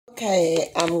Okay,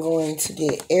 I'm going to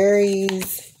get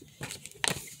Aries.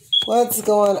 What's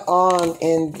going on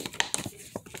and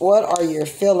what are your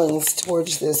feelings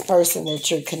towards this person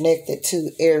that you're connected to,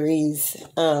 Aries?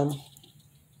 I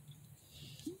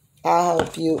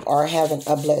hope you are having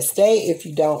a blessed day. If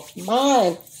you don't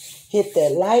mind, hit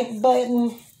that like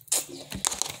button,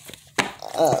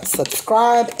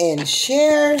 subscribe, and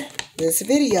share this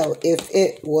video if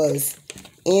it was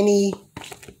any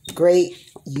great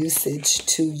usage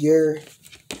to your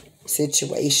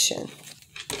situation.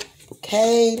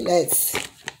 Okay, let's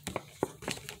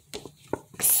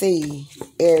see,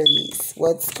 Aries.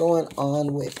 What's going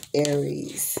on with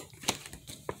Aries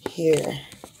here?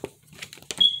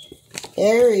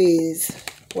 Aries,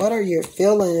 what are your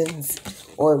feelings,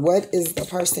 or what is the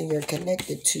person you're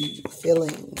connected to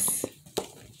feelings?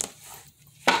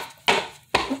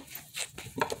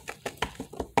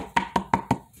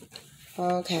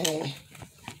 Okay,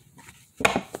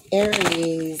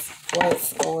 Aries,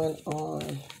 what's going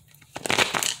on?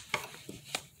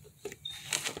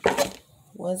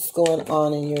 What's going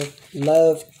on in your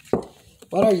love?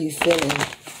 What are you feeling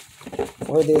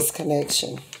for this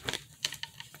connection?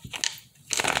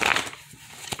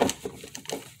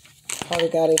 Holy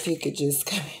God, if you could just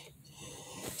come in.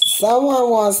 Someone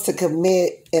wants to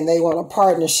commit and they want a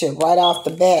partnership right off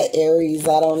the bat, Aries.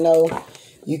 I don't know.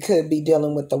 You could be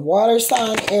dealing with the water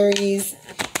sign, Aries,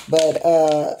 but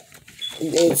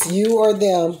it's you or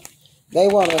them. They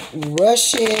want to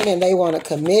rush in and they want a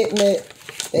commitment.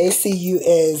 They see you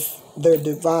as their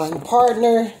divine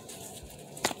partner.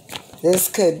 This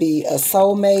could be a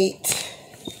soulmate.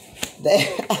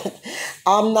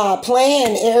 I'm not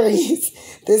playing, Aries.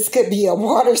 This could be a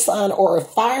water sign or a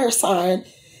fire sign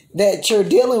that you're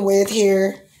dealing with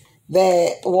here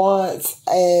that wants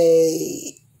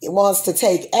to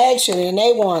take action and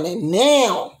they want it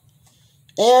now.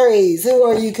 Aries, who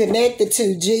are you connected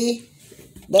to, G?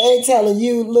 They telling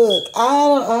you, look,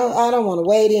 I don't want to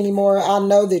wait anymore. I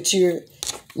know that you're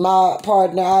my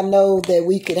partner. I know that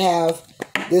we could have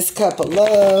this cup of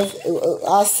love.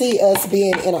 I see us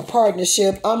being in a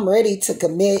partnership. I'm ready to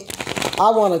commit.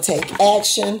 I want to take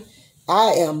action.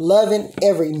 I am loving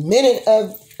every minute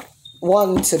of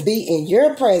wanting to be in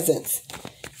your presence.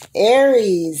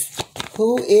 Aries,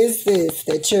 who is this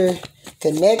that you're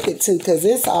connected to? Because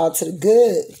it's all to the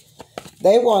good.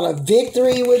 They want a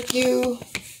victory with you.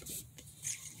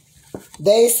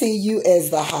 They see you as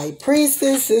the high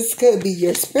priestess. This could be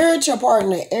your spiritual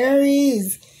partner,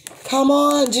 Aries. Come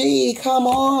on, G, come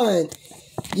on.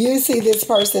 You see this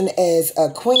person as a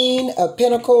queen of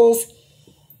pentacles.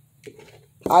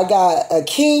 I got a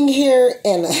king here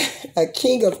and a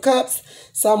king of cups.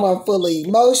 Someone full of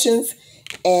emotions.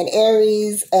 And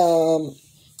Aries,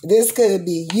 this could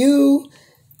be you,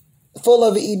 full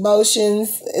of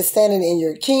emotions, standing in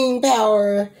your king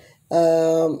power,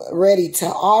 ready to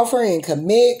offer and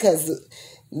commit, because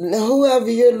whoever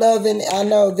you're loving, I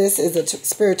know this is a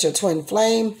spiritual twin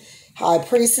flame, high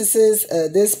priestesses.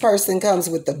 This person comes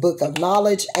with the book of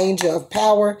knowledge, angel of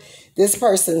power. This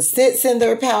person sits in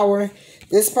their power.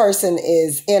 This person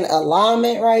is in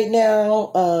alignment right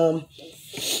now.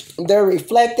 They're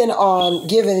reflecting on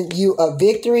giving you a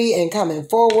victory and coming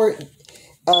forward.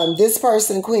 This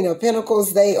person, Queen of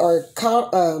Pentacles, they are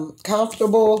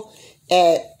comfortable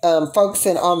at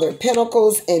focusing on their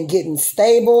pentacles and getting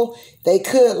stable. They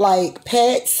could like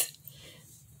pets.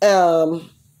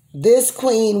 This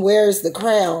queen wears the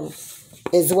crown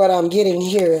is what I'm getting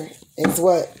here. Is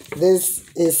what this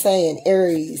is saying,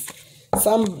 Aries.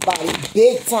 Somebody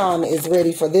big time is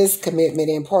ready for this commitment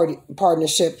and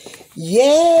partnership.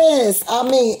 Yes, I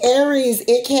mean, Aries,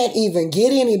 it can't even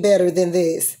get any better than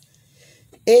this.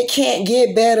 It can't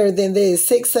get better than this.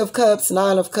 6 of Cups,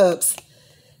 9 of Cups.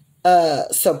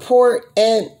 Support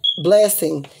and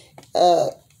blessing.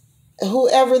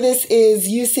 Whoever this is,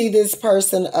 you see this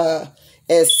person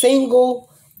as single,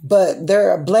 but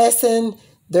they're a blessing.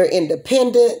 They're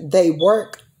independent. They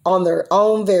work on their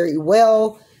own very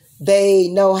well. They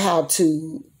know how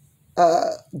to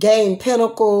gain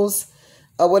pentacles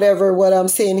or whatever, what I'm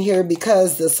seeing here,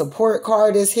 because the support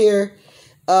card is here.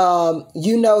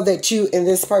 You know that you and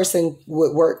this person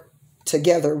would work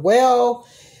together well.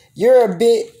 You're a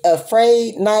bit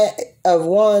afraid, Knight of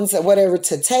Wands or whatever,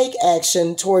 to take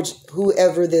action towards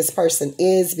whoever this person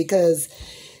is, because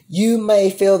you may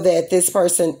feel that this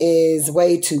person is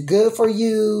way too good for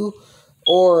you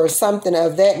or something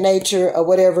of that nature or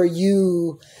whatever.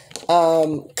 You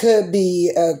could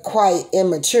be quite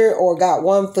immature or got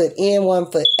one foot in, one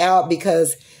foot out,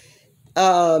 because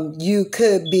you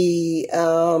could be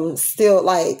still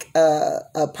like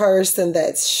a person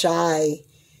that's shy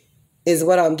is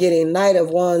what I'm getting. Knight of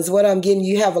Wands. What I'm getting,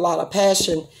 you have a lot of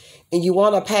passion and you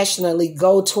want to passionately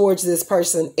go towards this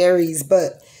person, Aries,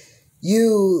 but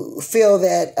you feel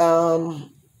that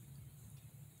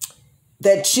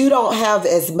that you don't have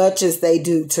as much as they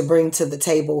do to bring to the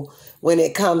table when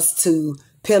it comes to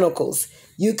Pentacles.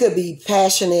 You could be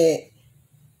passionate,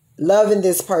 loving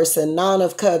this person. Nine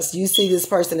of Cups. You see this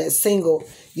person as single.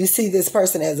 You see this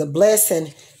person as a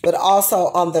blessing. But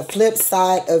also on the flip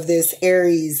side of this,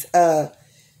 Aries,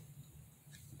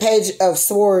 Page of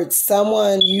Swords,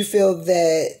 someone, you feel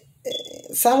that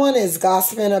someone is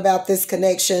gossiping about this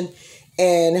connection,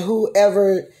 and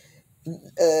whoever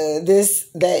this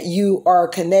that you are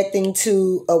connecting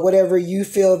to or whatever, you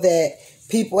feel that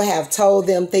people have told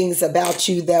them things about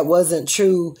you that wasn't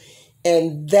true.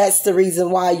 And that's the reason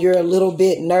why you're a little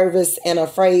bit nervous and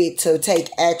afraid to take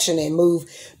action and move.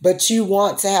 But you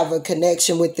want to have a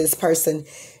connection with this person.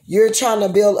 You're trying to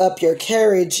build up your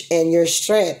courage and your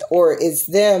strength, or it's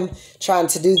them trying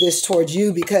to do this towards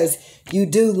you because you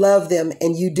do love them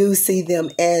and you do see them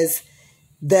as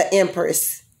the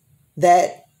Empress.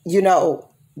 That, you know,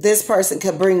 this person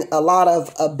could bring a lot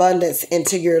of abundance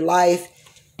into your life.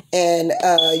 And,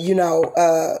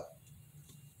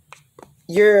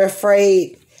 you're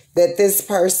afraid that this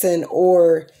person,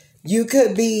 or you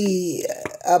could be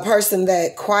a person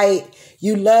that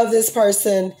you love this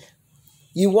person,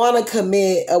 you want to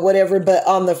commit or whatever, but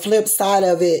on the flip side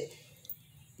of it,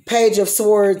 Page of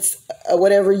Swords or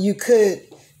whatever,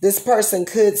 this person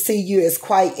could see you as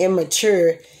quite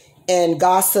immature, and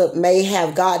gossip may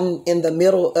have gotten in the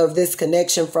middle of this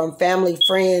connection from family,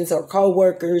 friends, or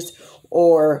co-workers,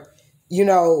 or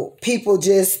people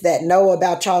just that know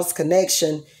about y'all's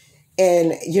connection.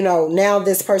 And, now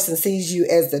this person sees you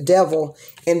as the devil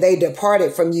and they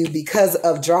departed from you because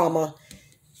of drama.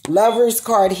 Lovers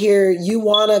card here. You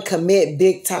want to commit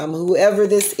big time. Whoever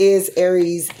this is,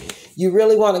 Aries, you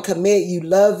really want to commit. You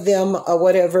love them or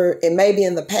whatever. And maybe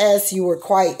in the past you were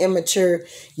quite immature.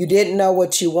 You didn't know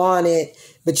what you wanted,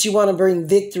 but you want to bring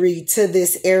victory to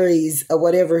this Aries or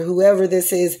whatever. Whoever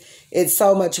this is, it's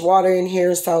so much water in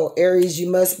here. So Aries,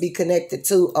 you must be connected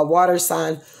to a water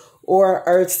sign or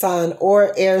earth sign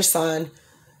or air sign.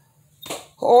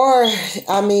 Or,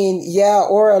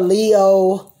 or a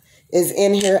Leo is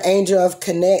in here. Angel of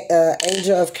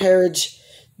Courage,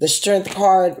 the Strength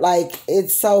card. Like,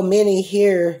 it's so many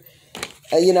here.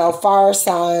 Fire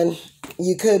sign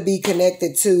you could be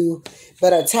connected to,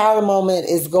 but a Tower moment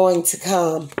is going to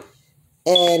come.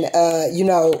 And,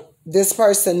 this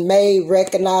person may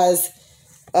recognize,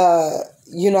 come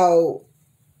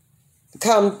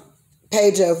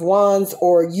Page of Wands,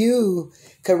 or you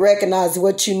could recognize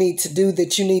what you need to do,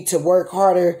 that you need to work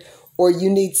harder, or you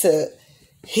need to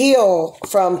heal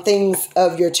from things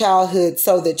of your childhood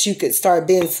so that you could start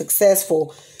being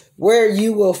successful, where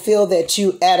you will feel that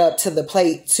you add up to the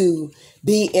plate to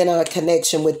be in a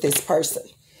connection with this person.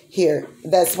 Here,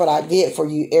 that's what I get for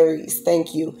you, Aries.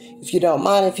 Thank you. If you don't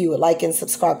mind, if you would like and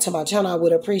subscribe to my channel, I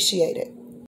would appreciate it.